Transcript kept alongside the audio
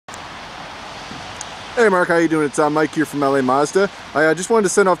Hey Mark, how you doing? It's Mike here from LA Mazda. I just wanted to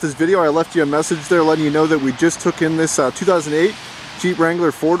send off this video. I left you a message there letting you know that we just took in this 2008 Jeep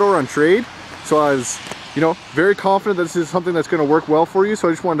Wrangler 4-door on trade. So I was, very confident that this is something that's going to work well for you. So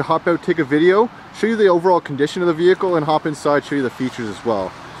I just wanted to hop out, take a video, show you the overall condition of the vehicle, and hop inside, show you the features as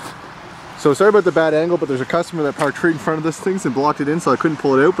well. So sorry about the bad angle, but there's a customer that parked right in front of this thing and blocked it in, so I couldn't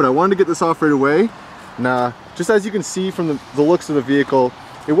pull it out. But I wanted to get this off right away. And just as you can see from the looks of the vehicle,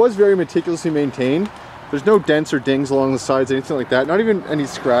 it was very meticulously maintained. There's no dents or dings along the sides, anything like that. Not even any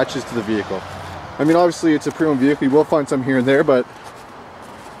scratches to the vehicle. I mean, obviously it's a pre-owned vehicle. You will find some here and there, but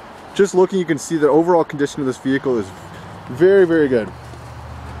just looking, you can see the overall condition of this vehicle is very, very good.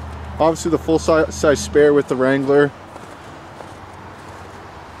 Obviously the full-size spare with the Wrangler.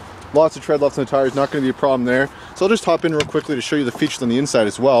 Lots of tread left on the tires, not going to be a problem there. So I'll just hop in real quickly to show you the features on the inside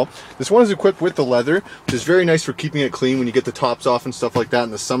as well. This one is equipped with the leather, which is very nice for keeping it clean when you get the tops off and stuff like that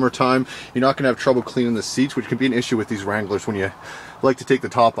in the summertime. You're not going to have trouble cleaning the seats, which can be an issue with these Wranglers when you like to take the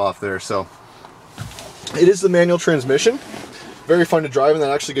top off there. So it is the manual transmission. Very fun to drive, and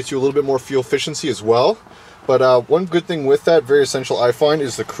that actually gets you a little bit more fuel efficiency as well. But one good thing with that, very essential I find,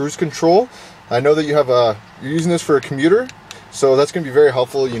 is the cruise control. I know that you have you're using this for a commuter. So that's going to be very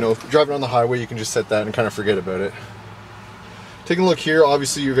helpful, driving on the highway, you can just set that and kind of forget about it. Taking a look here,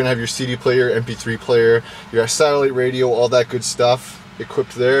 obviously you're going to have your CD player, MP3 player, your satellite radio, all that good stuff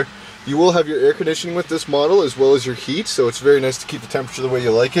equipped there. You will have your air conditioning with this model as well as your heat, so it's very nice to keep the temperature the way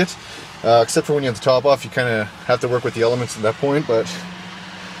you like it. Except for when you have the top off, you kind of have to work with the elements at that point. But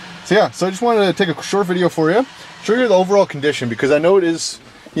so yeah, so I just wanted to take a short video for you, show you the overall condition, because I know it is,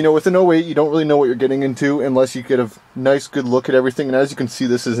 with an 08, you don't really know what you're getting into unless you get a nice, good look at everything. And as you can see,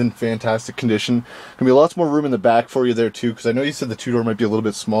 this is in fantastic condition. Gonna be lots more room in the back for you there too, because I know you said the two-door might be a little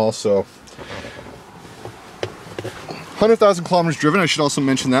bit small. So 100,000 kilometers driven. I should also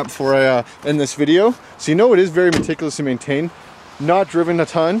mention that before I end this video. So it is very meticulously maintained. Not driven a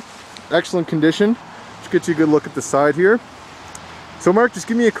ton. Excellent condition. Just get you a good look at the side here. So Mark, just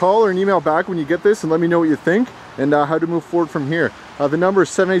give me a call or an email back when you get this and let me know what you think and how to move forward from here. The number is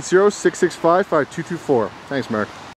 780-665-5224. Thanks, Mark.